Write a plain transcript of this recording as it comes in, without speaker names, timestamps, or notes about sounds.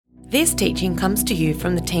This teaching comes to you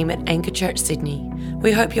from the team at Anchor Church Sydney.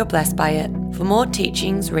 We hope you're blessed by it. For more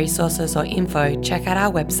teachings, resources or info, check out our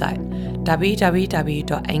website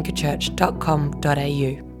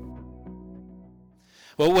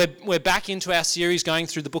www.anchorchurch.com.au. Well, we're back into our series going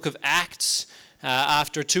through the book of Acts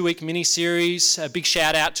after a 2-week mini-series. A big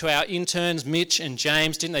shout out to our interns, Mitch and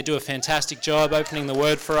James. Didn't they do a fantastic job opening the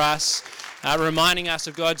word for us, reminding us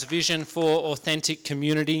of God's vision for authentic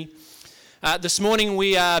community. This morning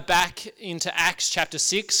we are back into Acts chapter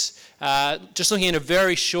 6, just looking at a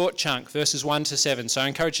very short chunk, verses 1 to 7. So I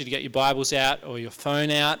encourage you to get your Bibles out or your phone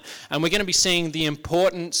out. And we're going to be seeing the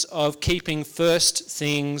importance of keeping first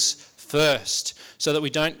things first, so that we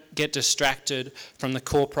don't get distracted from the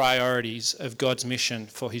core priorities of God's mission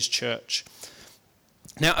for his church.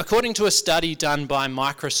 Now, according to a study done by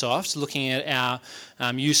Microsoft looking at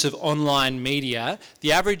our use of online media,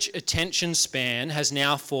 the average attention span has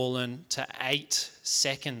now fallen to 8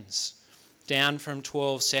 seconds, down from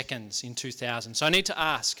 12 seconds in 2000. So I need to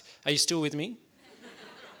ask, are you still with me?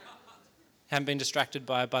 Haven't been distracted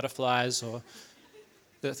by butterflies or...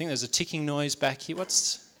 I think there's a ticking noise back here.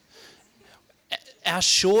 Our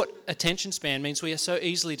short attention span means we are so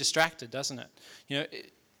easily distracted, doesn't it? You know,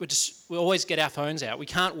 we always get our phones out. We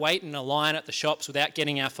can't wait in a line at the shops without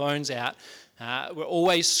getting our phones out. We're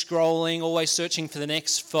always scrolling, always searching for the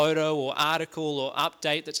next photo or article or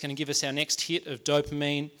update that's going to give us our next hit of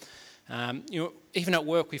dopamine. Even at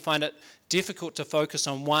work, we find it difficult to focus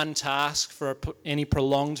on one task for any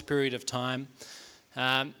prolonged period of time.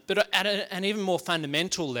 But at an even more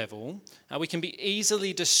fundamental level, we can be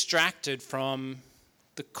easily distracted from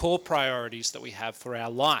the core priorities that we have for our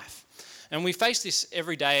life. And we face this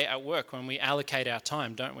every day at work when we allocate our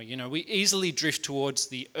time, don't we? You know, we easily drift towards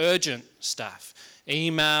the urgent stuff,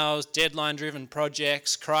 emails, deadline-driven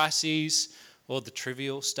projects, crises, or the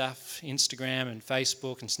trivial stuff, Instagram and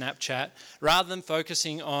Facebook and Snapchat, rather than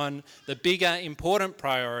focusing on the bigger, important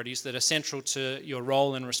priorities that are central to your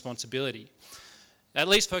role and responsibility. At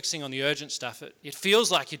least focusing on the urgent stuff, it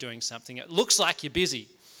feels like you're doing something. It looks like you're busy.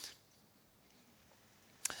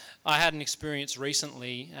 I had an experience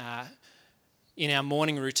recently in our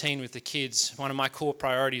morning routine with the kids. One of my core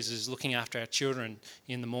priorities is looking after our children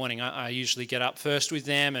in the morning. I usually get up first with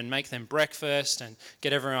them and make them breakfast and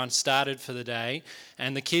get everyone started for the day.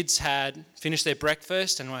 And the kids had finished their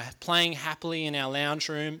breakfast and were playing happily in our lounge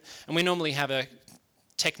room. And we normally have a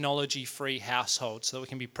technology-free household so that we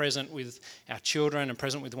can be present with our children and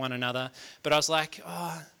present with one another. But I was like,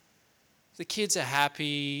 the kids are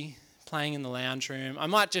happy playing in the lounge room. I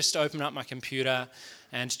might just open up my computer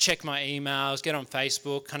and check my emails, get on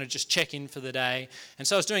Facebook, kind of just check in for the day. And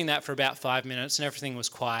so I was doing that for about 5 minutes and everything was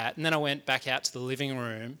quiet. And then I went back out to the living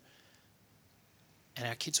room and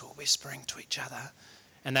our kids were whispering to each other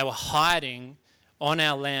and they were hiding on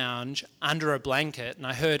our lounge under a blanket. And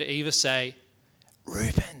I heard Eva say,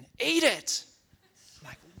 "Ruben, eat it." I'm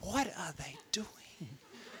like, what are they doing?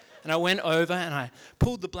 And I went over and I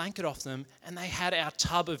pulled the blanket off them and they had our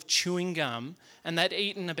tub of chewing gum and they'd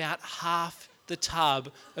eaten about half the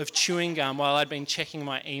tub of chewing gum while I'd been checking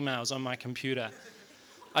my emails on my computer.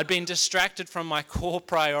 I'd been distracted from my core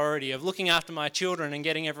priority of looking after my children and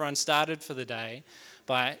getting everyone started for the day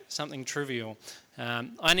by something trivial.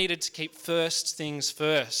 I needed to keep first things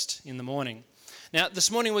first in the morning. Now,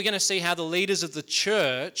 this morning we're going to see how the leaders of the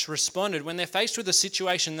church responded when they're faced with a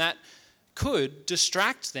situation that could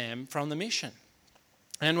distract them from the mission.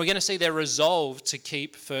 And we're going to see their resolve to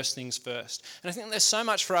keep first things first. And I think there's so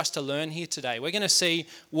much for us to learn here today. We're going to see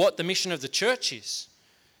what the mission of the church is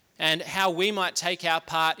and how we might take our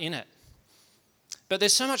part in it. But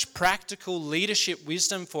there's so much practical leadership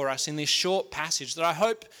wisdom for us in this short passage that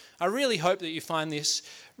I really hope that you find this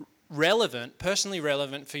relevant, personally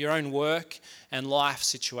relevant for your own work and life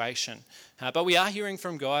situation. But we are hearing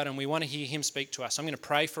from God and we want to hear him speak to us. I'm going to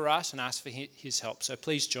pray for us and ask for his help. So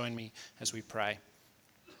please join me as we pray.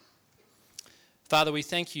 Father, we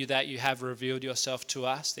thank you that you have revealed yourself to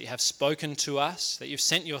us, that you have spoken to us, that you've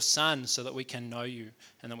sent your Son so that we can know you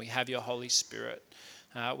and that we have your Holy Spirit.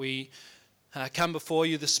 We come before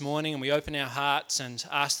you this morning and we open our hearts and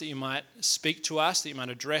ask that you might speak to us, that you might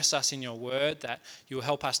address us in your word, that you will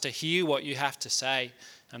help us to hear what you have to say,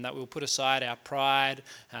 and that we'll put aside our pride,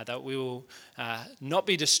 that we will not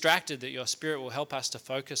be distracted, that your Spirit will help us to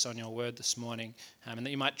focus on your word this morning, and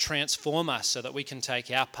that you might transform us so that we can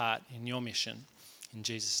take our part in your mission. In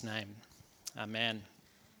Jesus' name, amen.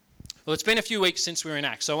 Well, it's been a few weeks since we were in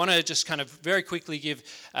Acts, so I want to just kind of very quickly give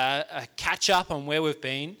a catch-up on where we've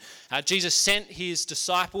been. Jesus sent his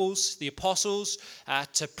disciples, the apostles,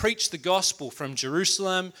 to preach the gospel from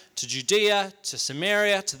Jerusalem to Judea to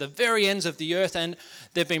Samaria to the very ends of the earth, and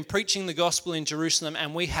they've been preaching the gospel in Jerusalem,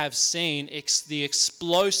 and we have seen the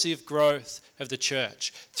explosive growth of the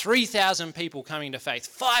church. 3,000 people coming to faith,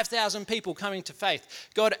 5,000 people coming to faith.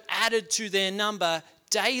 God added to their number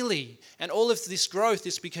daily. And all of this growth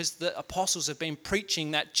is because the apostles have been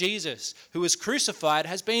preaching that Jesus, who was crucified,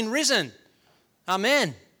 has been risen.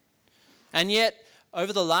 Amen. And yet,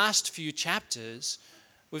 over the last few chapters,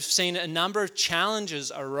 we've seen a number of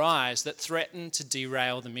challenges arise that threaten to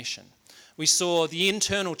derail the mission. We saw the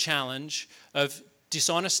internal challenge of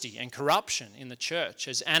dishonesty and corruption in the church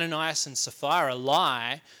as Ananias and Sapphira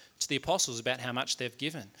lie to the apostles about how much they've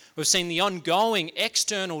given. We've seen the ongoing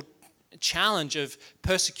external challenge of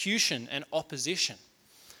persecution and opposition.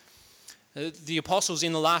 The apostles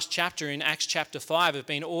in the last chapter, in Acts chapter 5, have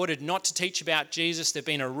been ordered not to teach about Jesus. They've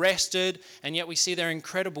been arrested, and yet we see their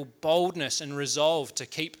incredible boldness and resolve to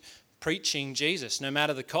keep preaching Jesus, no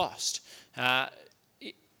matter the cost.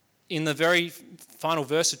 In the very final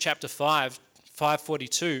verse of chapter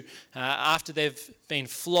 5:42, after they've been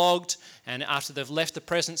flogged and after they've left the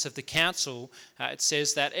presence of the council, it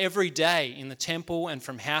says that every day in the temple and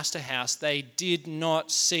from house to house, they did not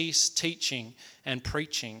cease teaching and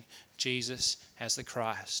preaching Jesus as the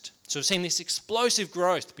Christ. So we've seen this explosive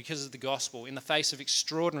growth because of the gospel in the face of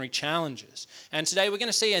extraordinary challenges. And today we're going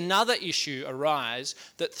to see another issue arise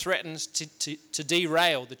that threatens to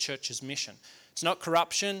derail the church's mission. It's not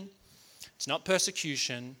corruption, it's not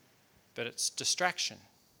persecution, but it's distraction.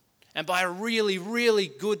 And by a really, really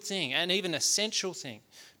good thing and even essential thing,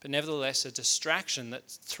 but nevertheless a distraction that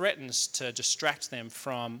threatens to distract them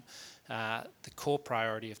from the core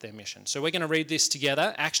priority of their mission. So we're going to read this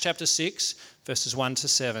together, Acts chapter 6, verses 1 to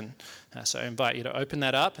 7. So I invite you to open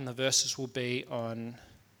that up, and the verses will be on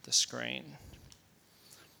the screen.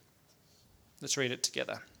 Let's read it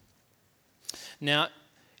together. Now,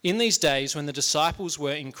 in these days, when the disciples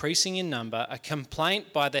were increasing in number, a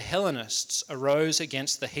complaint by the Hellenists arose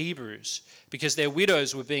against the Hebrews because their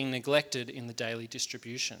widows were being neglected in the daily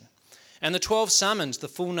distribution. And the 12 summoned the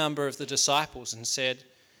full number of the disciples and said,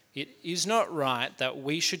 "It is not right that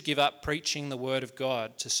we should give up preaching the word of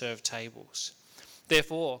God to serve tables.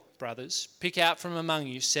 Therefore, brothers, pick out from among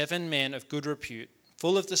you 7 men of good repute,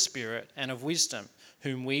 full of the Spirit and of wisdom,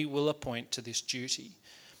 whom we will appoint to this duty.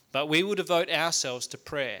 But we will devote ourselves to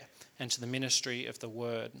prayer and to the ministry of the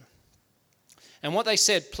word." And what they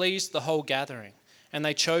said pleased the whole gathering. And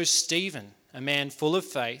they chose Stephen, a man full of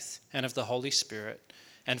faith and of the Holy Spirit,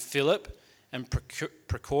 and Philip, and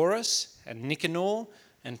Prochorus, and Nicanor,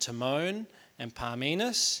 and Timon, and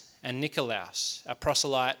Parmenas, and Nicolaus, a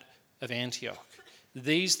proselyte of Antioch.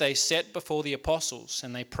 These they set before the apostles,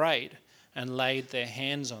 and they prayed and laid their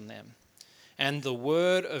hands on them. And the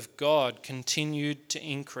word of God continued to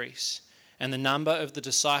increase, and the number of the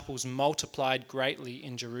disciples multiplied greatly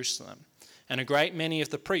in Jerusalem, and a great many of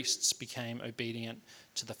the priests became obedient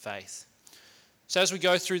to the faith. So as we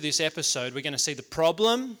go through this episode, we're going to see the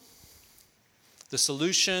problem, the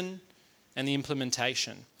solution, and the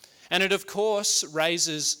implementation. And it, of course,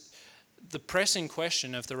 raises the pressing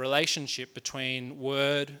question of the relationship between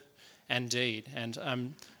word and deed.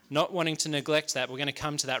 And not wanting to neglect that, we're going to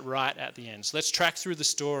come to that right at the end. So let's track through the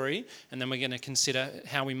story, and then we're going to consider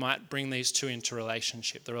how we might bring these two into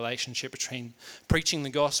relationship, the relationship between preaching the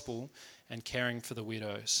gospel and caring for the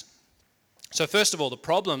widows. So first of all, the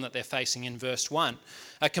problem that they're facing in verse 1.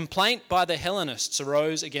 A complaint by the Hellenists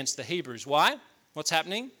arose against the Hebrews. Why? What's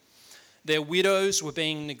happening? Their widows were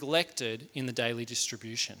being neglected in the daily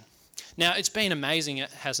distribution. Now, it's been amazing,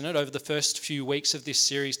 hasn't it, over the first few weeks of this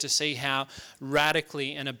series to see how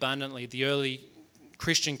radically and abundantly the early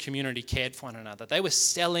Christian community cared for one another. They were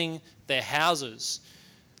selling their houses.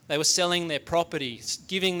 They were selling their properties,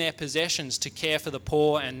 giving their possessions to care for the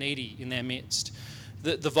poor and needy in their midst.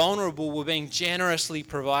 The vulnerable were being generously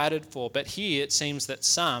provided for, but here it seems that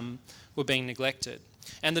some were being neglected.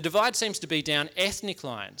 And the divide seems to be down ethnic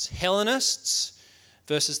lines. Hellenists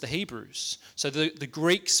versus the Hebrews. So the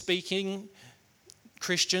Greek-speaking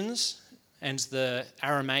Christians and the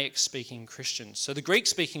Aramaic-speaking Christians. So the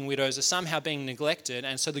Greek-speaking widows are somehow being neglected,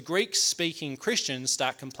 and so the Greek-speaking Christians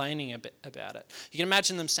start complaining about it. You can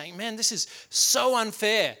imagine them saying, "Man, this is so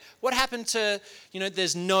unfair. What happened to,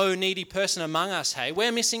 there's no needy person among us, hey?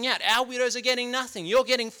 We're missing out. Our widows are getting nothing. You're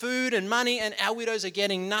getting food and money, and our widows are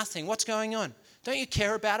getting nothing. What's going on? Don't you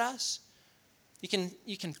care about us?"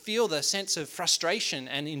 You can feel the sense of frustration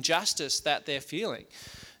and injustice that they're feeling.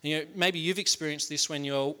 Maybe you've experienced this when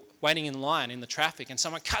you're waiting in line in the traffic and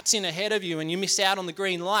someone cuts in ahead of you and you miss out on the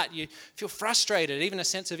green light. You feel frustrated, even a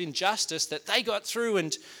sense of injustice that they got through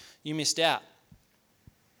and you missed out.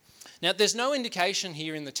 Now, there's no indication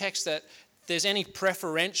here in the text that there's any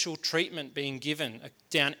preferential treatment being given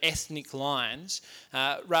down ethnic lines.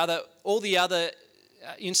 Rather, all the other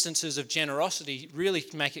instances of generosity really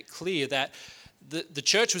make it clear that the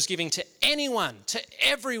church was giving to anyone, to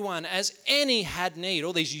everyone, as any had need,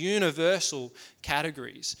 all these universal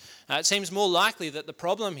categories. It seems more likely that the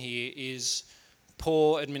problem here is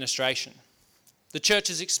poor administration. The church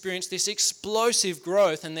has experienced this explosive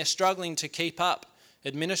growth and they're struggling to keep up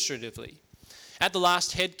administratively. At the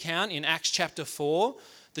last head count in Acts chapter 4,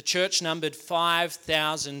 the church numbered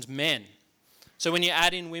 5,000 men. So when you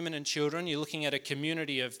add in women and children, you're looking at a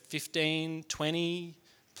community of 15, 20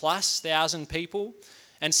 plus thousand people.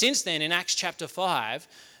 And since then, in Acts chapter 5,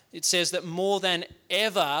 it says that more than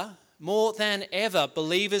ever,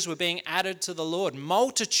 believers were being added to the Lord,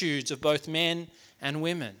 multitudes of both men and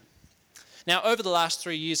women. Now, over the last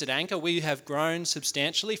 3 years at Anchor, we have grown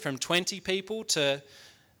substantially from 20 people to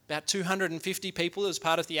about 250 people as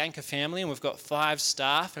part of the Anchor family, and we've got 5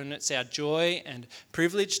 staff, and it's our joy and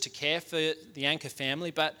privilege to care for the Anchor family.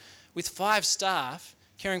 But with 5 staff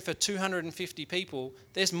caring for 250 people,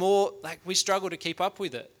 there's more, we struggle to keep up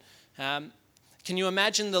with it. Can you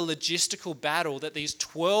imagine the logistical battle that these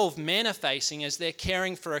 12 men are facing as they're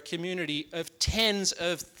caring for a community of tens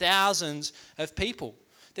of thousands of people?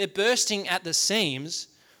 They're bursting at the seams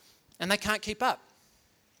and they can't keep up.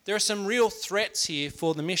 There are some real threats here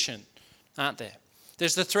for the mission, aren't there?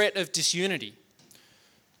 There's the threat of disunity,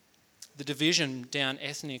 the division down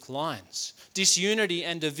ethnic lines. Disunity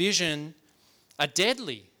and division are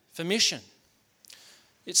deadly for mission.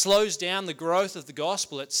 It slows down the growth of the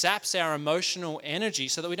gospel. It saps our emotional energy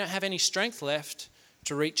so that we don't have any strength left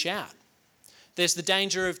to reach out. There's the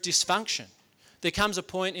danger of dysfunction. There comes a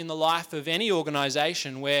point in the life of any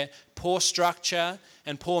organisation where poor structure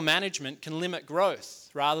and poor management can limit growth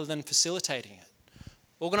rather than facilitating it.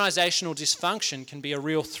 Organisational dysfunction can be a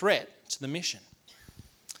real threat to the mission.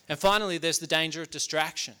 And finally, there's the danger of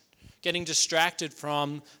distraction, getting distracted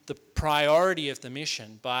from the priority of the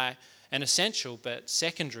mission by an essential but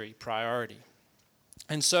secondary priority.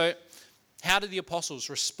 And so, how do the apostles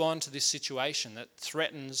respond to this situation that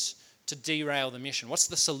threatens to derail the mission? What's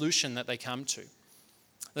the solution that they come to?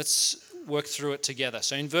 Let's work through it together.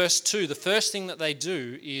 So in verse 2, the first thing that they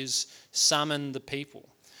do is summon the people.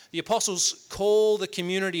 The apostles call the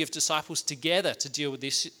community of disciples together to deal with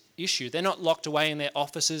this issue. They're not locked away in their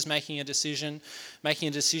offices making a decision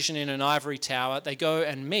in an ivory tower. They go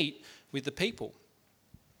and meet with the people.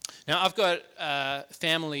 Now, I've got a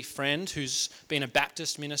family friend who's been a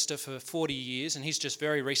Baptist minister for 40 years, and he's just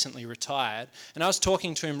very recently retired. And I was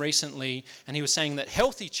talking to him recently, and he was saying that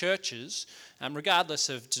healthy churches, regardless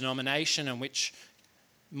of denomination and which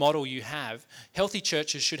model you have, healthy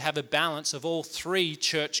churches should have a balance of all 3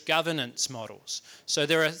 church governance models. So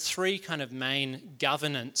there are 3 kind of main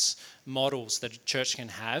governance models that a church can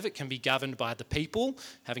have. It can be governed by the people,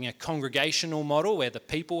 having a congregational model where the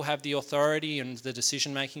people have the authority and the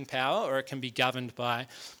decision-making power, or it can be governed by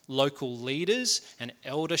local leaders and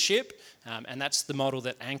eldership, and that's the model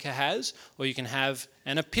that Anchor has. Or you can have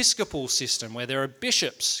an episcopal system where there are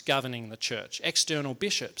bishops governing the church, external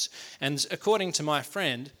bishops. And according to my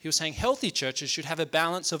friend, he was saying healthy churches should have a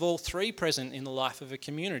balance of all 3 present in the life of a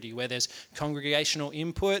community, where there's congregational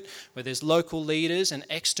input, where there's local leaders and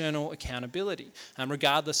external accountability,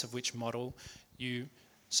 regardless of which model you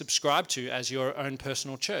subscribe to as your own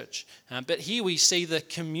personal church. But here we see the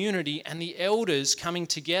community and the elders coming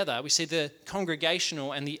together. We see the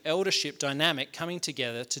congregational and the eldership dynamic coming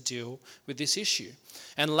together to deal with this issue.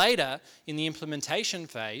 And later, in the implementation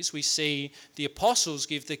phase, we see the apostles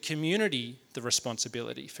give the community the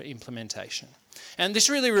responsibility for implementation. And this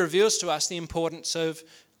really reveals to us the importance of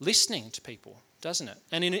listening to people, doesn't it?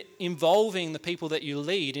 And in involving the people that you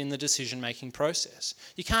lead in the decision-making process.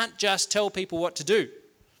 You can't just tell people what to do.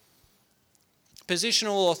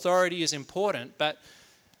 Positional authority is important, but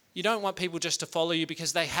you don't want people just to follow you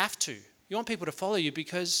because they have to. You want people to follow you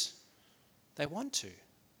because they want to.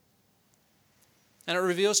 And it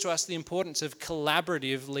reveals to us the importance of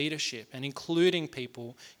collaborative leadership and including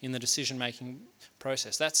people in the decision-making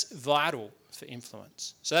process. That's vital for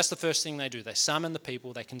influence. So that's the first thing they do. They summon the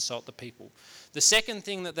people, they consult the people. The second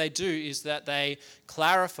thing that they do is that they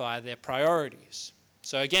clarify their priorities.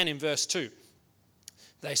 So again, in verse 2,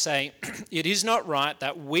 they say, "It is not right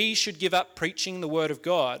that we should give up preaching the word of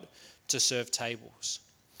God to serve tables."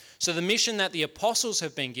 So the mission that the apostles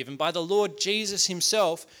have been given by the Lord Jesus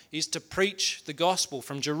himself is to preach the gospel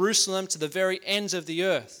from Jerusalem to the very ends of the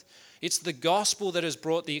earth, It's the gospel that has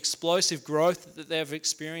brought the explosive growth that they've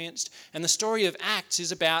experienced. And the story of Acts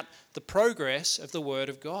is about the progress of the Word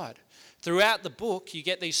of God. Throughout the book, you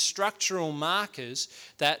get these structural markers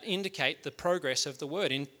that indicate the progress of the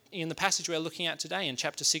Word. In the passage we're looking at today, in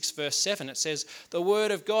chapter 6, verse 7, it says, the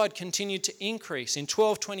Word of God continued to increase. In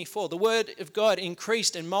 12:24, the Word of God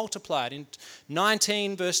increased and multiplied. In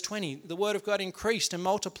 19, verse 20, the Word of God increased and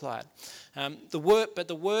multiplied. But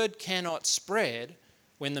the Word cannot spread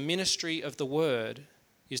when the ministry of the Word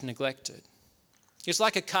is neglected. It's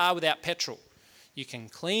like a car without petrol. You can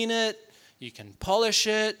clean it, you can polish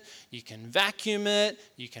it, you can vacuum it,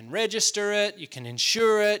 you can register it, you can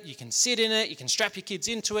insure it, you can sit in it, you can strap your kids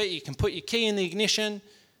into it, you can put your key in the ignition.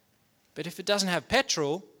 But if it doesn't have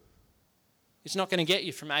petrol, it's not going to get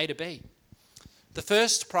you from A to B. The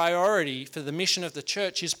first priority for the mission of the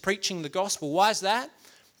church is preaching the gospel. Why is that?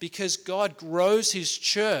 Because God grows his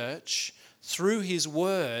church through his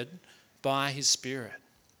word by his Spirit.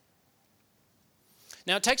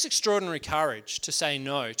 Now, it takes extraordinary courage to say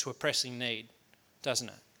no to a pressing need, doesn't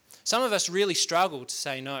it? Some of us really struggle to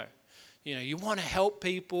say no. You know, you want to help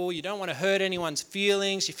people, you don't want to hurt anyone's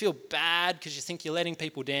feelings, you feel bad because you think you're letting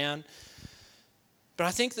people down. But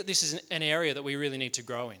I think that this is an area that we really need to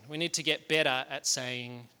grow in. We need to get better at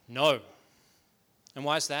saying no. And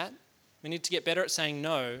why is that? We need to get better at saying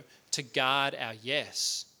no to guard our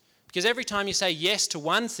yes. Because every time you say yes to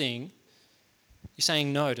one thing, you're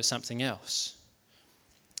saying no to something else.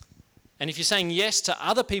 And if you're saying yes to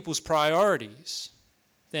other people's priorities,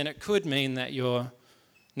 then it could mean that you're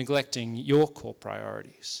neglecting your core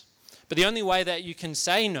priorities. But the only way that you can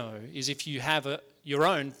say no is if you have your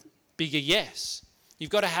own bigger yes.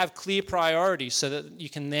 You've got to have clear priorities so that you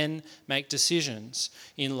can then make decisions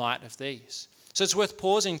in light of these. So it's worth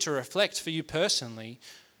pausing to reflect for you personally,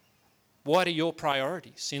 what are your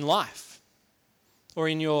priorities in life or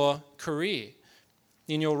in your career,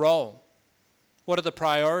 in your role? What are the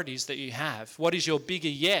priorities that you have? What is your bigger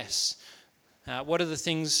yes? What are the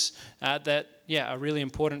things that are really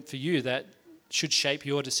important for you that should shape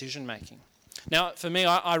your decision making? Now, for me,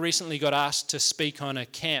 I recently got asked to speak on a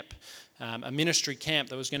camp, a ministry camp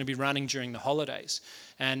that was going to be running during the holidays.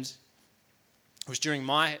 And it was during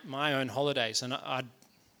my own holidays, and I'd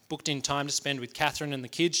booked in time to spend with Catherine and the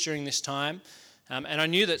kids during this time. And I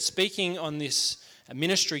knew that speaking on this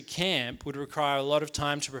ministry camp would require a lot of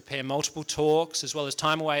time to prepare multiple talks as well as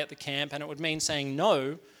time away at the camp, and it would mean saying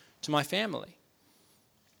no to my family.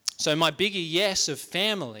 So my bigger yes of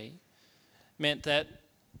family meant that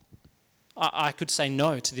I could say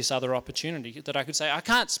no to this other opportunity, that I could say, I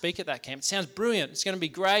can't speak at that camp. It sounds brilliant. It's going to be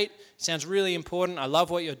great. It sounds really important. I love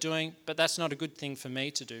what you're doing, but that's not a good thing for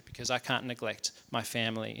me to do because I can't neglect my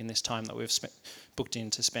family in this time that we've booked in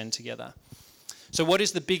to spend together. So what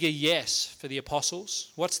is the bigger yes for the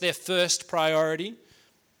apostles? What's their first priority?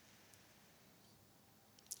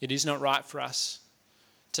 It is not right for us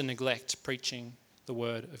to neglect preaching the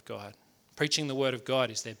word of God. Preaching the word of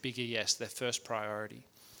God is their bigger yes, their first priority.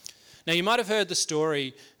 Now, you might have heard the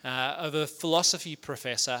story of a philosophy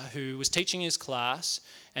professor who was teaching his class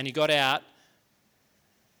and he got out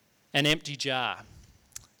an empty jar.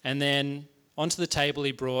 And then onto the table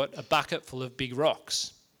he brought a bucket full of big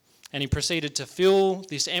rocks. And he proceeded to fill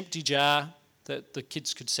this empty jar that the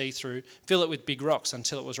kids could see through, fill it with big rocks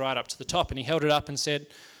until it was right up to the top. And he held it up and said,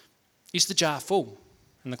 "Is the jar full?"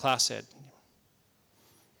 And the class said,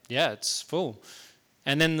 "Yeah, it's full."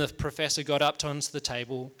 And then the professor got up onto the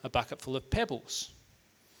table a bucket full of pebbles.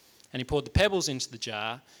 And he poured the pebbles into the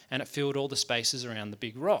jar and it filled all the spaces around the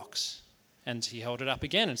big rocks. And he held it up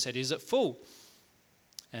again and said, "Is it full?"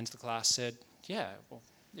 And the class said, "Yeah, well,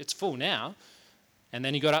 it's full now." And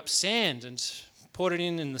then he got up sand and poured it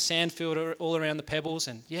in and the sand filled all around the pebbles.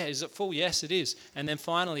 And yeah, is it full? Yes, it is. And then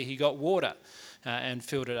finally he got water and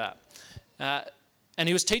filled it up. And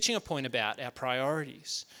he was teaching a point about our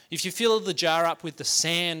priorities. If you fill the jar up with the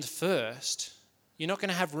sand first, you're not going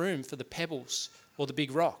to have room for the pebbles or the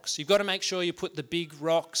big rocks. You've got to make sure you put the big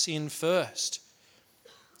rocks in first.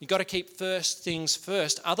 You've got to keep first things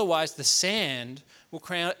first. Otherwise, the sand will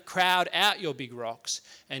crowd out your big rocks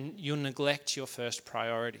and you'll neglect your first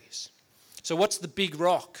priorities. So what's the big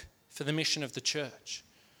rock for the mission of the church?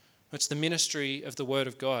 It's the ministry of the Word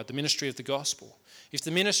of God, the ministry of the gospel. If the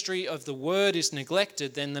ministry of the Word is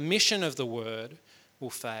neglected, then the mission of the Word will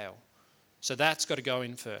fail. So that's got to go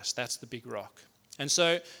in first. That's the big rock. And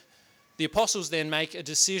so the apostles then make a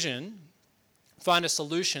decision, find a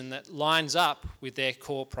solution that lines up with their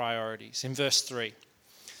core priorities. In verse 3,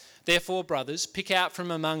 "Therefore, brothers, pick out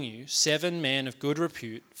from among you 7 men of good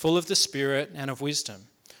repute, full of the Spirit and of wisdom,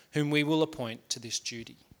 whom we will appoint to this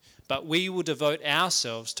duty. but we will devote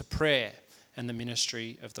ourselves to prayer and the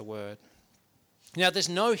ministry of the word. Now, there's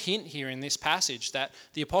no hint here in this passage that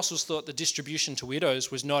the apostles thought the distribution to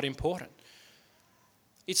widows was not important.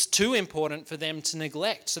 It's too important for them to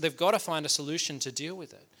neglect, so they've got to find a solution to deal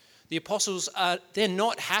with it. The apostles they're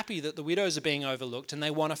not happy that the widows are being overlooked, and they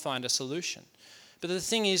want to find a solution. But the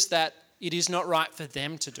thing is that it is not right for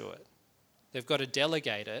them to do it. They've got to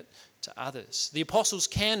delegate it to others. The apostles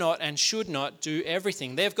cannot and should not do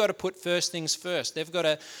everything. They've got to put first things first. They've got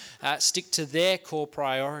to stick to their core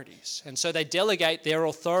priorities. And so they delegate their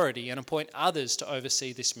authority and appoint others to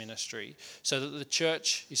oversee this ministry so that the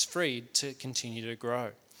church is freed to continue to grow.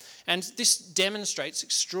 And this demonstrates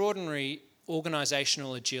extraordinary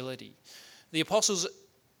organisational agility. The apostles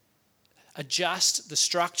adjust the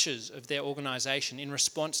structures of their organisation in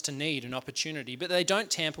response to need and opportunity, but they don't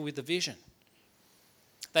tamper with the vision.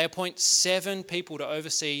 They appoint 7 people to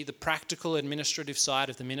oversee the practical administrative side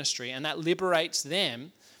of the ministry, and that liberates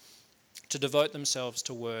them to devote themselves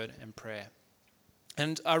to word and prayer.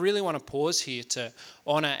 And I really want to pause here to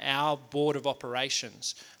honour our board of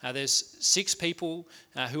operations. There's 6 people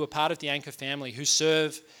who are part of the Anchor family who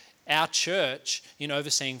serve our church in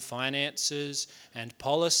overseeing finances and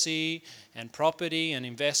policy and property and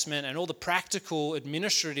investment and all the practical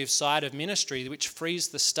administrative side of ministry, which frees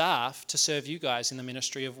the staff to serve you guys in the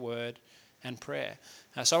ministry of word and prayer.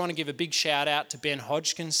 So I want to give a big shout out to Ben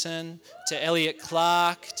Hodgkinson, to Elliot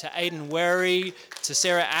Clark, to Aidan Werry, to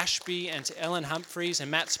Sarah Ashby, and to Ellen Humphreys,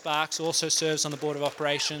 and Matt Sparks also serves on the board of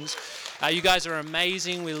operations. You guys are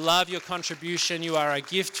amazing. We love your contribution. You are a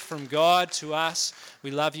gift from God to us.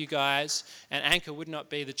 We love you guys. And Anchor would not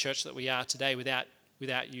be the church that we are today without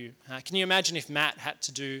you. Can you imagine if Matt had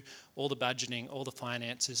to do all the budgeting, all the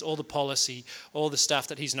finances, all the policy, all the stuff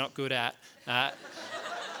that he's not good at,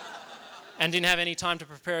 and didn't have any time to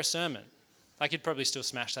prepare a sermon? Like, he'd probably still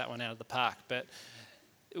smash that one out of the park. But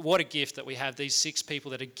what a gift that we have these 6 people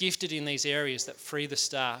that are gifted in these areas that free the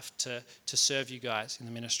staff to serve you guys in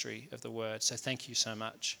the ministry of the word. So thank you so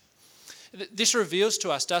much. This reveals to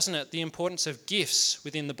us, doesn't it, the importance of gifts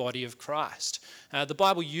within the body of Christ. The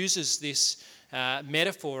Bible uses this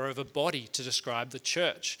metaphor of a body to describe the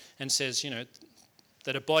church and says,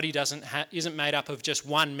 that a body isn't made up of just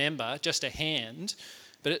one member, just a hand,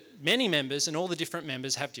 but many members, and all the different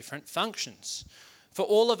members have different functions. For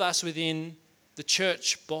all of us within the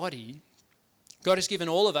church body, God has given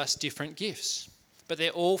all of us different gifts, but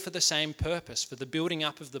they're all for the same purpose, for the building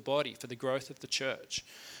up of the body, for the growth of the church.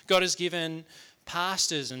 God has given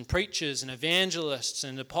pastors and preachers and evangelists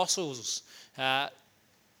and apostles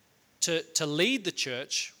to lead the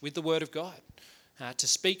church with the word of God, to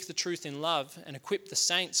speak the truth in love and equip the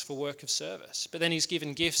saints for work of service. But then he's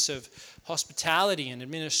given gifts of hospitality and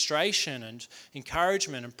administration and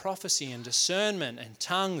encouragement and prophecy and discernment and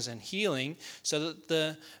tongues and healing so that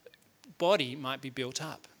the body might be built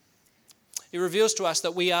up. It reveals to us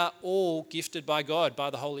that we are all gifted by God,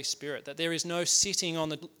 by the Holy Spirit, that there is no sitting on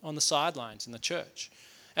the sidelines in the church.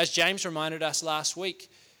 As James reminded us last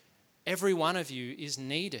week, every one of you is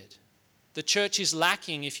needed. The church is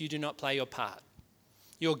lacking if you do not play your part.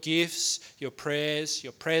 Your gifts, your prayers,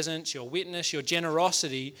 your presence, your witness, your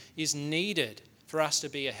generosity is needed for us to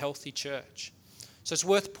be a healthy church. So it's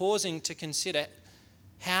worth pausing to consider,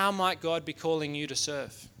 how might God be calling you to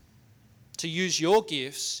serve, to use your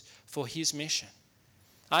gifts for his mission?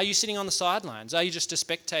 Are you sitting on the sidelines? Are you just a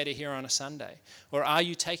spectator here on a Sunday? Or are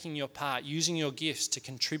you taking your part, using your gifts to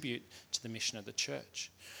contribute to the mission of the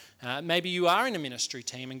church? Maybe you are in a ministry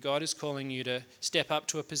team and God is calling you to step up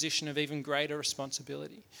to a position of even greater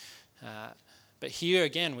responsibility. But here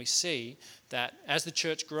again we see that as the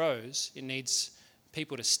church grows, it needs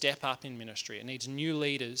people to step up in ministry. It needs new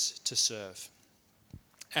leaders to serve.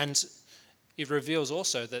 And it reveals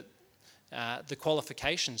also that the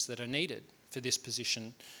qualifications that are needed for this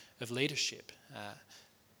position of leadership.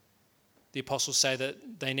 The apostles say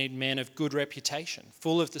that they need men of good reputation,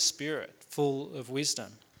 full of the Spirit, full of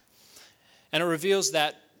wisdom. And it reveals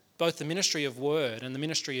that both the ministry of word and the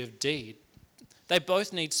ministry of deed, they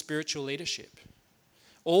both need spiritual leadership.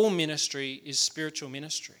 All ministry is spiritual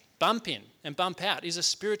ministry. Bump in and bump out is a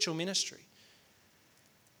spiritual ministry.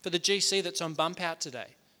 For the GC that's on bump out today,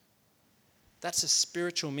 that's a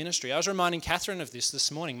spiritual ministry. I was reminding Catherine of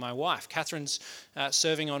this morning, my wife. Catherine's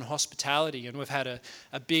serving on hospitality, and we've had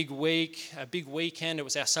a big week, a big weekend. It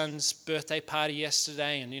was our son's birthday party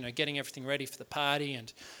yesterday, and getting everything ready for the party.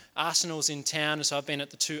 And Arsenal's in town, so I've been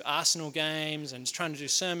at the 2 Arsenal games and trying to do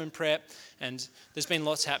sermon prep, and there's been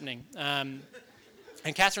lots happening. And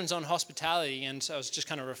Catherine's on hospitality, and so I was just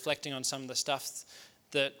kind of reflecting on some of the stuff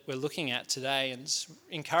that we're looking at today and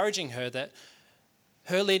encouraging her that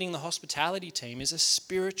Her leading the hospitality team is a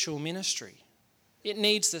spiritual ministry. It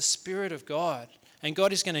needs the Spirit of God, and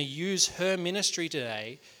God is going to use her ministry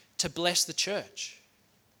today to bless the church.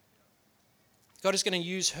 God is going to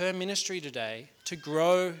use her ministry today to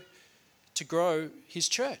grow his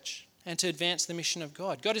church and to advance the mission of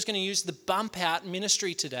God. God is going to use the bump out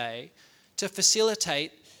ministry today to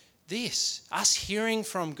facilitate this, us hearing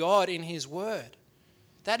from God in his word.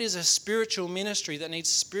 That is a spiritual ministry that needs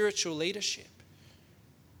spiritual leadership.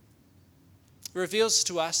 It reveals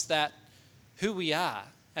to us that who we are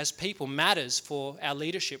as people matters for our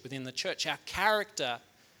leadership within the church. Our character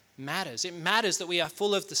matters. It matters that we are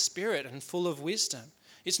full of the Spirit and full of wisdom.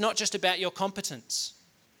 It's not just about your competence.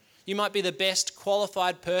 You might be the best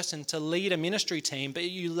qualified person to lead a ministry team, but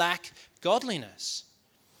you lack godliness.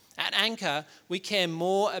 At Anchor, we care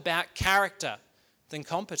more about character than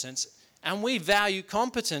competence, and we value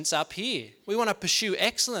competence up here. We want to pursue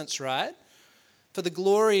excellence, right? For the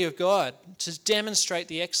glory of God, to demonstrate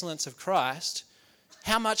the excellence of Christ.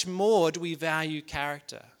 How much more do we value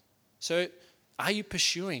character? So, are you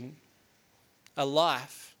pursuing a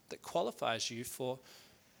life that qualifies you for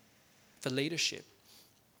leadership?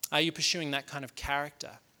 Are you pursuing that kind of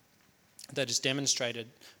character that is demonstrated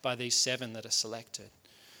by these 7 that are selected?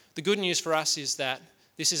 The good news for us is that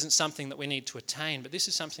this isn't something that we need to attain, but this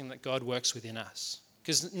is something that God works within us.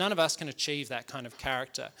 Because none of us can achieve that kind of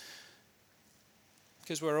character,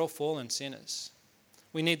 because we're all fallen sinners.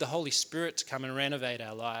 We need the Holy Spirit to come and renovate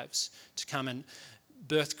our lives, to come and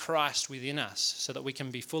birth Christ within us so that we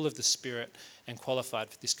can be full of the Spirit and qualified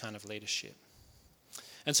for this kind of leadership.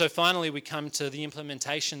 And so finally we come to the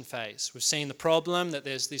implementation phase. We've seen the problem, that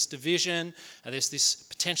there's this division, there's this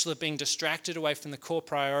potential of being distracted away from the core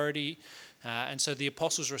priority. And so the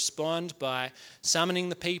apostles respond by summoning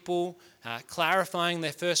the people, clarifying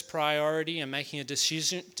their first priority and making a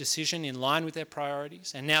decision in line with their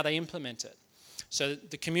priorities. And now they implement it. So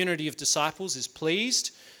the community of disciples is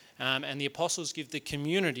pleased, and the apostles give the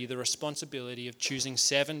community the responsibility of choosing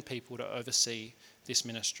 7 people to oversee this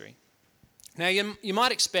ministry. Now, you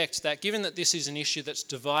might expect that given that this is an issue that's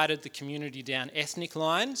divided the community down ethnic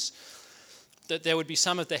lines, that there would be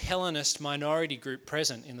some of the Hellenist minority group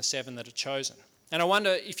present in the 7 that are chosen. And I wonder,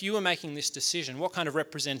 if you were making this decision, what kind of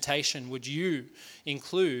representation would you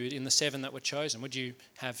include in the 7 that were chosen? Would you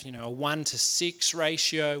have, a 1-to-6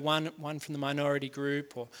 ratio, one from the minority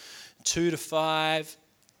group, or 2-to-5?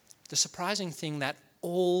 The surprising thing that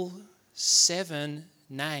all 7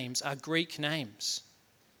 names are Greek names.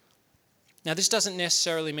 Now, this doesn't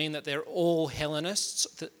necessarily mean that they're all Hellenists,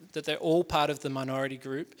 that they're all part of the minority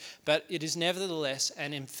group, but it is nevertheless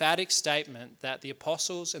an emphatic statement that the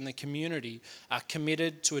apostles and the community are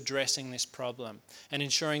committed to addressing this problem and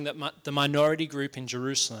ensuring that the minority group in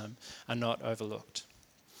Jerusalem are not overlooked.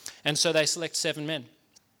 And so they select 7 men.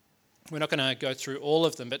 We're not going to go through all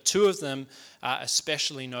of them, but 2 of them are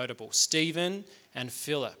especially notable, Stephen and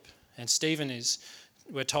Philip. And Stephen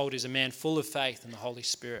we're told, is a man full of faith and the Holy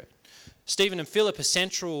Spirit. Stephen and Philip are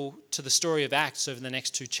central to the story of Acts over the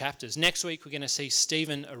next 2 chapters. Next week, we're going to see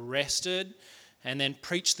Stephen arrested and then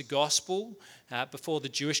preach the gospel before the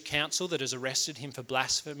Jewish council that has arrested him for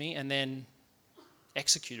blasphemy and then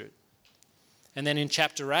executed. And then in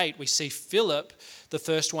chapter 8, we see Philip, the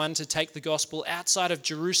first one to take the gospel outside of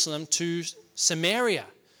Jerusalem to Samaria,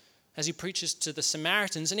 as he preaches to the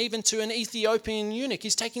Samaritans and even to an Ethiopian eunuch.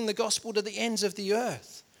 He's taking the gospel to the ends of the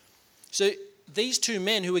earth. So these 2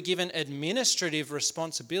 men who were given administrative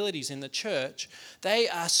responsibilities in the church, they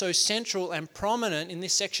are so central and prominent in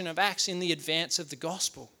this section of Acts in the advance of the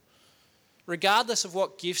gospel. Regardless of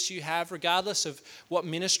what gifts you have, regardless of what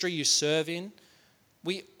ministry you serve in,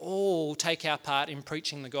 we all take our part in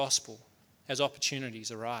preaching the gospel as opportunities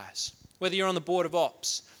arise. Whether you're on the board of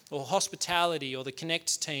ops or hospitality or the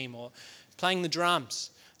Connect team or playing the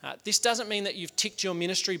drums, this doesn't mean that you've ticked your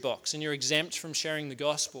ministry box and you're exempt from sharing the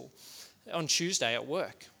gospel on Tuesday at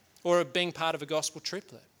work or being part of a gospel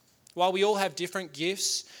triplet. While we all have different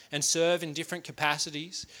gifts and serve in different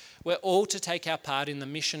capacities, we're all to take our part in the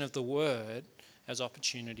mission of the word as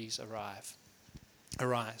opportunities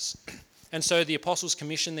arise. And so the apostles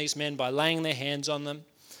commission these men by laying their hands on them,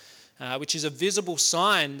 which is a visible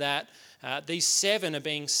sign that these 7 are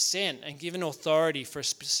being sent and given authority for a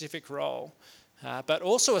specific role, but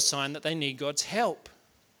also a sign that they need God's help.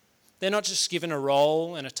 They're not just given a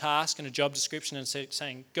role and a task and a job description and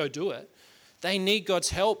saying, go do it. They need God's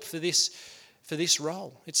help for this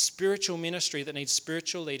role. It's spiritual ministry that needs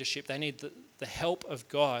spiritual leadership. They need the help of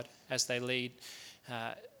God as they lead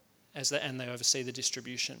and they oversee the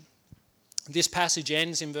distribution. This passage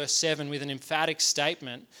ends in verse 7 with an emphatic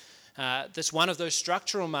statement That's one of those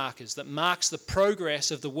structural markers that marks the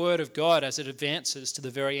progress of the Word of God as it advances to the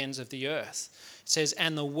very ends of the earth. It says,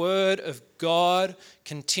 and the Word of God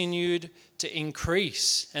continued to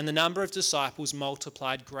increase, and the number of disciples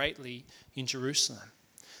multiplied greatly in Jerusalem.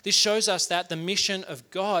 This shows us that the mission of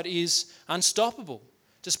God is unstoppable.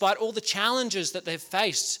 Despite all the challenges that they've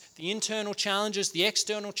faced, the internal challenges, the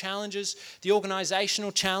external challenges, the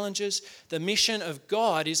organizational challenges, the mission of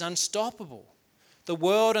God is unstoppable. The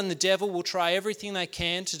world and the devil will try everything they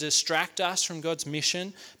can to distract us from God's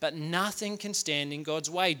mission, but nothing can stand in God's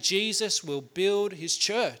way. Jesus will build his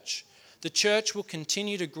church. The church will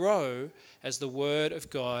continue to grow as the word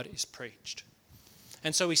of God is preached.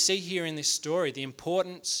 And so we see here in this story the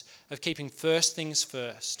importance of keeping first things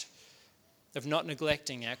first, of not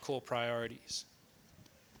neglecting our core priorities.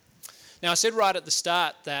 Now, I said right at the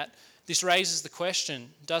start that this raises the question,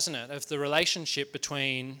 doesn't it, of the relationship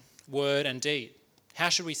between word and deed. How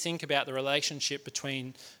should we think about the relationship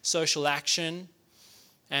between social action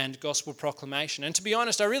and gospel proclamation? And to be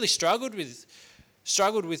honest, I really struggled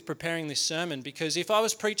with preparing this sermon, because if I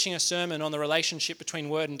was preaching a sermon on the relationship between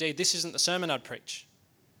word and deed, this isn't the sermon I'd preach,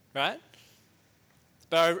 right?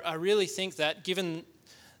 But I really think that given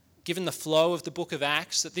the flow of the book of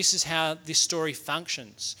Acts, that this is how this story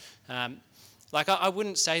functions. I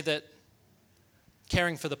wouldn't say that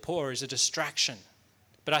caring for the poor is a distraction,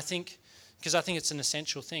 but I think it's an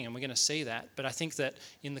essential thing, and we're going to see that. But I think that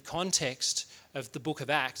in the context of the book of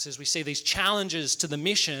Acts, as we see these challenges to the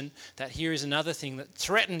mission, that here is another thing that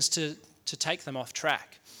threatens to take them off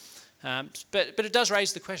track. But it does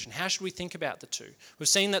raise the question, how should we think about the two? We've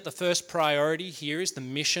seen that the first priority here is the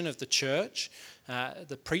mission of the church,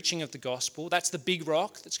 the preaching of the gospel. That's the big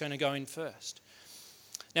rock that's going to go in first.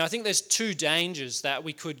 Now, I think there's two dangers that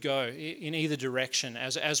we could go in either direction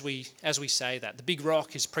as we say that. The big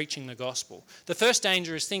rock is preaching the gospel. The first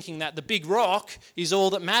danger is thinking that the big rock is all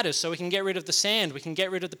that matters, so we can get rid of the sand, we can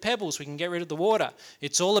get rid of the pebbles, we can get rid of the water.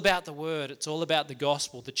 It's all about the word, it's all about the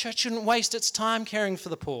gospel. The church shouldn't waste its time caring for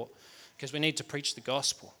the poor, because we need to preach the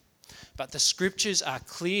gospel. But the scriptures are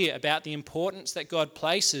clear about the importance that God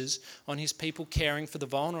places on his people caring for the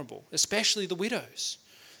vulnerable, especially the widows.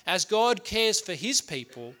 As God cares for his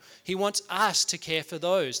people, he wants us to care for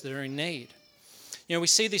those that are in need. You know, we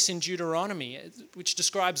see this in Deuteronomy, which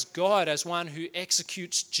describes God as one who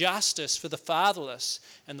executes justice for the fatherless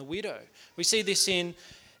and the widow. We see this in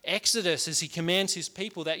Exodus as he commands his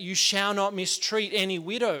people that you shall not mistreat any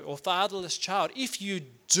widow or fatherless child. If you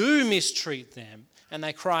do mistreat them and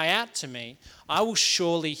they cry out to me, I will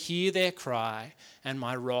surely hear their cry and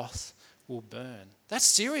my wrath will burn. That's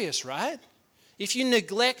serious, right? If you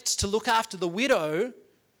neglect to look after the widow,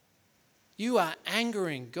 you are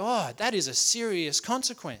angering God. That is a serious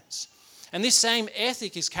consequence. And this same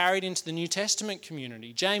ethic is carried into the New Testament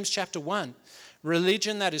community. James chapter 1,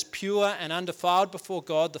 religion that is pure and undefiled before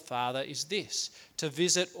God the Father is this, to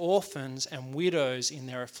visit orphans and widows in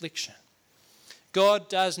their affliction. God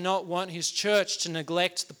does not want his church to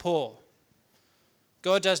neglect the poor.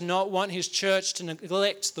 God does not want his church to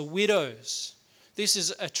neglect the widows. This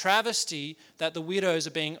is a travesty that the widows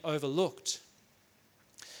are being overlooked.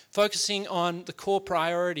 Focusing on the core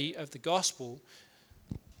priority of the gospel,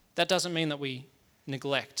 that doesn't mean that we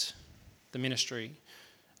neglect the ministry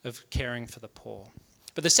of caring for the poor.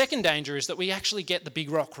 But the second danger is that we actually get the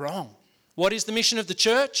big rock wrong. What is the mission of the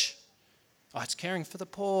church? Oh, it's caring for the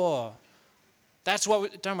poor. Don't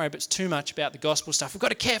worry, but it's too much about the gospel stuff. We've got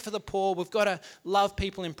to care for the poor. We've got to love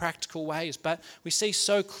people in practical ways. But we see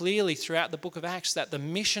so clearly throughout the book of Acts that the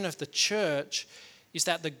mission of the church is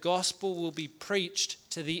that the gospel will be preached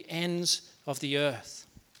to the ends of the earth.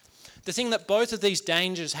 The thing that both of these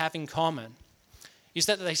dangers have in common is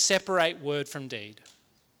that they separate word from deed.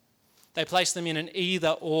 They place them in an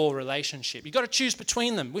either-or relationship. You've got to choose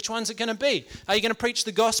between them. Which one's it going to be? Are you going to preach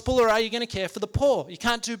the gospel or are you going to care for the poor? You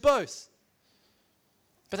can't do both.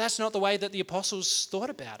 But that's not the way that the apostles thought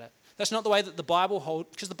about it. That's not the way that the Bible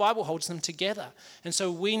holds, because the Bible holds them together. And so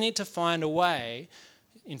we need to find a way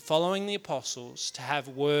in following the apostles to have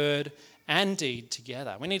word and deed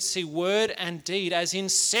together. We need to see word and deed as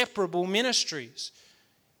inseparable ministries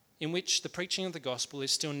in which the preaching of the gospel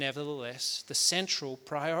is still nevertheless the central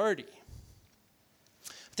priority.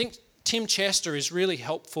 I think Tim Chester is really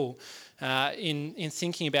helpful in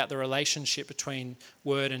thinking about the relationship between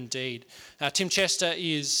word and deed. Tim Chester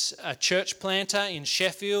is a church planter in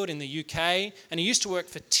Sheffield in the UK, and he used to work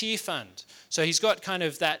for Tearfund. So he's got kind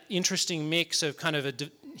of that interesting mix of kind of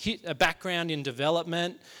a background in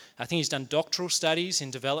development, I think he's done doctoral studies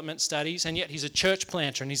in development studies, and yet he's a church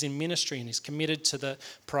planter and he's in ministry and he's committed to the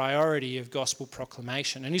priority of gospel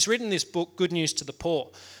proclamation. And he's written this book, Good News to the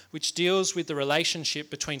Poor, which deals with the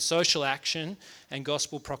relationship between social action and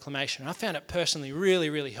gospel proclamation. I found it personally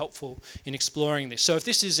really, really helpful in exploring this. So if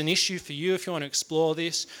this is an issue for you, if you want to explore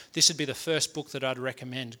this, this would be the first book that I'd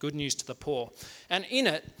recommend, Good News to the Poor. And in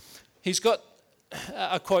it, he's got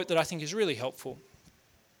a quote that I think is really helpful.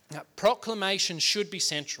 Now, proclamation should be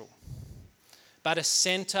central, but a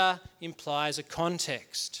centre implies a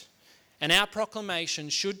context. And our proclamation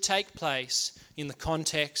should take place in the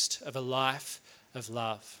context of a life of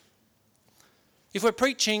love. If we're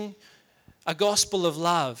preaching a gospel of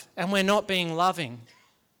love and we're not being loving,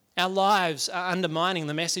 our lives are undermining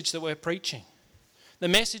the message that we're preaching. The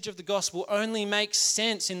message of the gospel only makes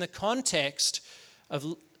sense in the context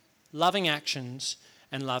of loving actions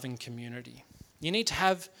and loving community. You need to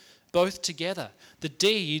have both together. The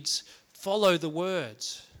deeds follow the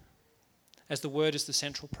words, as the word is the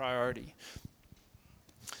central priority.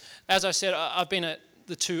 As I said, I've been at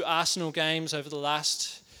the 2 Arsenal games over the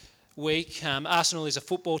last week. Arsenal is a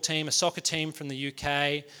football team, a soccer team from the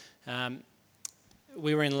UK.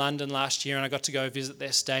 We were in London last year and I got to go visit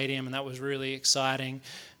their stadium, and that was really exciting.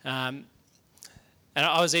 And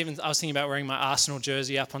I was thinking about wearing my Arsenal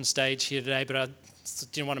jersey up on stage here today, but I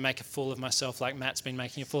didn't want to make a fool of myself like Matt's been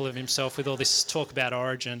making a fool of himself with all this talk about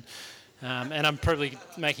Origin. And I'm probably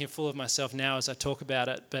making a fool of myself now as I talk about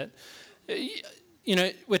it. But, you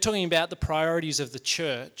know, we're talking about the priorities of the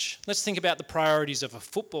church. Let's think about the priorities of a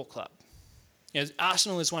football club. You know,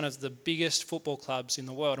 Arsenal is one of the biggest football clubs in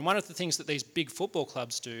the world. And one of the things that these big football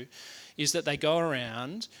clubs do is that they go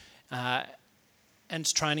around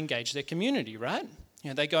and try and engage their community, right?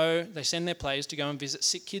 You know, they send their players to go and visit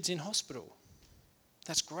sick kids in hospital.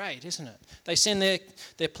 That's great, isn't it? They send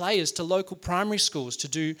their players to local primary schools to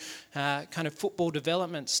do kind of football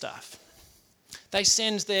development stuff. They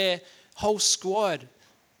send their whole squad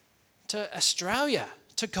to Australia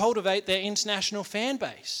to cultivate their international fan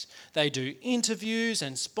base. They do interviews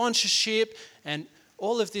and sponsorship and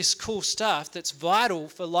all of this cool stuff that's vital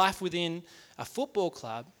for life within a football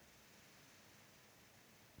club.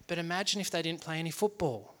 But imagine if they didn't play any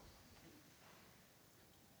football.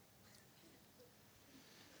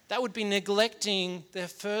 That would be neglecting their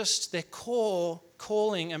core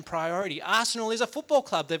calling and priority. Arsenal is a football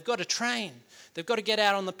club. They've got to train. They've got to get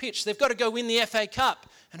out on the pitch. They've got to go win the FA Cup.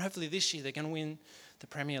 And hopefully this year they're going to win the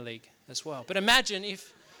Premier League as well. But imagine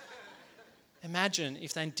if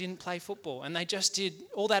they didn't play football and they just did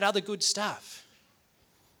all that other good stuff.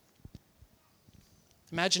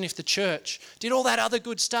 Imagine if the church did all that other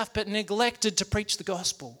good stuff but neglected to preach the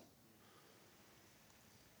gospel.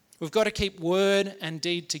 We've got to keep word and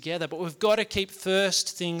deed together, but we've got to keep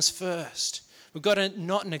first things first. We've got to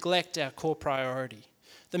not neglect our core priority.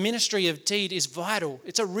 The ministry of deed is vital.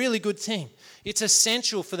 It's a really good thing. It's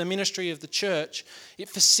essential for the ministry of the church. It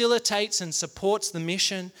facilitates and supports the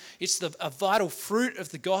mission. It's a vital fruit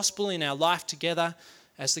of the gospel in our life together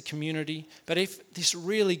as the community. But if this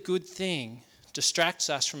really good thing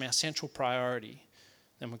distracts us from our central priority,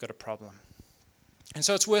 then we've got a problem. And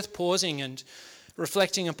so it's worth pausing and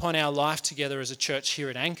reflecting upon our life together as a church here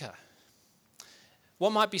at Anchor.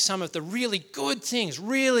 What might be some of the really good things,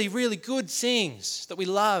 really, really good things that we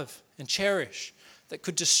love and cherish that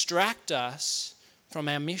could distract us from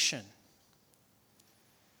our mission?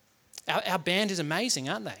 Our band is amazing,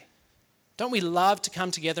 aren't they? Don't we love to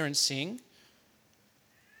come together and sing?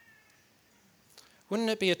 Wouldn't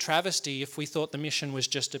it be a travesty if we thought the mission was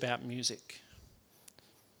just about music?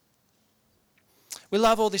 We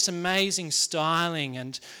love all this amazing styling,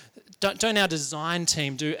 and don't our design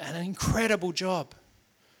team do an incredible job?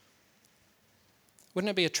 Wouldn't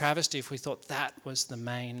it be a travesty if we thought that was the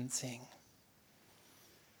main thing?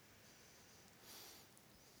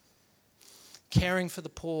 Caring for the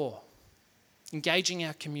poor, engaging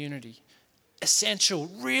our community, essential,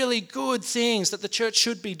 really good things that the church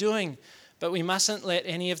should be doing. But we mustn't let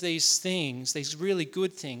any of these things, these really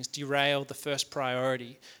good things, derail the first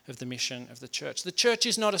priority of the mission of the church. The church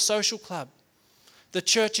is not a social club. The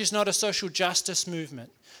church is not a social justice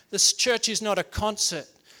movement. The church is not a concert.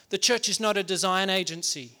 The church is not a design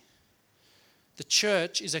agency. The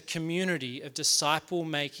church is a community of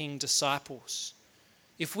disciple-making disciples.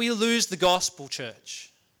 If we lose the gospel,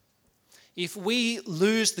 church, if we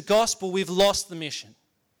lose the gospel, we've lost the mission.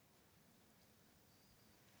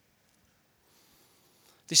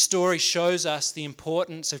 This story shows us the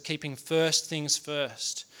importance of keeping first things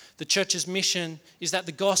first. The church's mission is that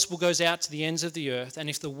the gospel goes out to the ends of the earth, and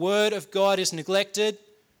if the word of God is neglected,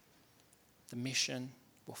 the mission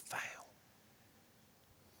will fail.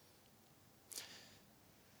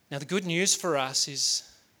 Now, the good news for us is,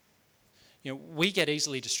 we get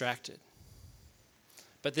easily distracted.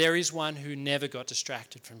 But there is one who never got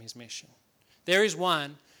distracted from his mission. There is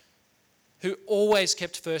one who always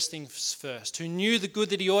kept first things first, who knew the good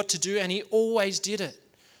that he ought to do and he always did it,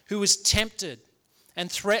 who was tempted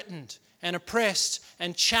and threatened and oppressed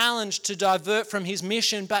and challenged to divert from his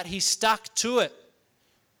mission, but he stuck to it,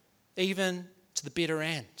 even to the bitter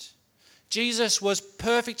end. Jesus was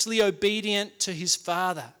perfectly obedient to his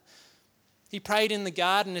Father. He prayed in the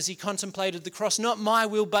garden as he contemplated the cross, "Not my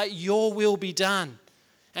will, but your will be done."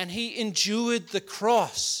 And he endured the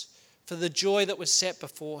cross for the joy that was set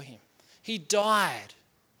before him. He died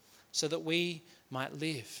so that we might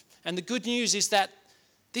live. And the good news is that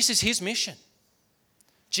this is his mission.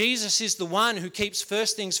 Jesus is the one who keeps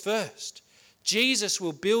first things first. Jesus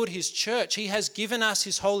will build his church. He has given us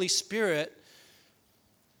his Holy Spirit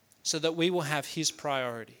so that we will have his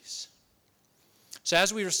priorities. So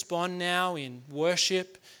as we respond now in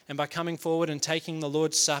worship and by coming forward and taking the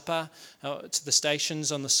Lord's Supper to the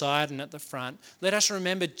stations on the side and at the front, let us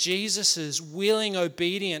remember Jesus' willing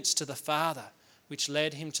obedience to the Father, which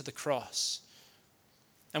led him to the cross,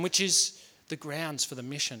 and which is the grounds for the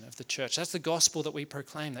mission of the church. That's the gospel that we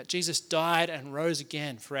proclaim, that Jesus died and rose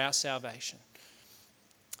again for our salvation.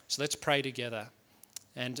 So let's pray together.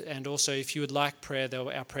 And also, if you would like prayer,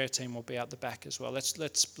 our prayer team will be out the back as well.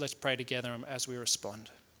 Let's pray together as we respond.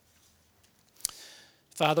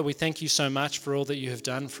 Father, we thank you so much for all that you have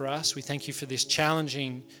done for us. We thank you for this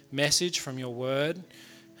challenging message from your word.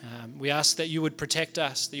 We ask that you would protect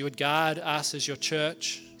us, that you would guard us as your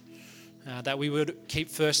church, that we would keep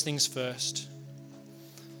first things first,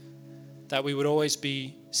 that we would always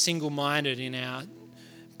be single-minded in our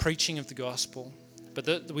preaching of the gospel, but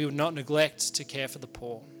that we would not neglect to care for the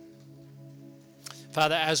poor.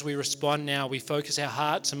 Father, as we respond now, we focus our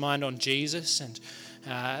hearts and mind on Jesus, and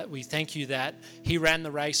we thank you that he ran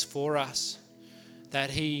the race for us, that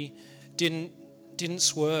he didn't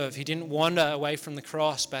swerve, he didn't wander away from the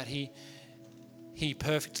cross, but he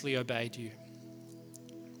perfectly obeyed you.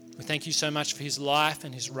 We thank you so much for his life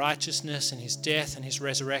and his righteousness and his death and his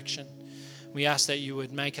resurrection. We ask that you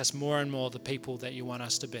would make us more and more the people that you want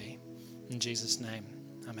us to be. In Jesus' name,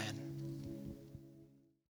 amen.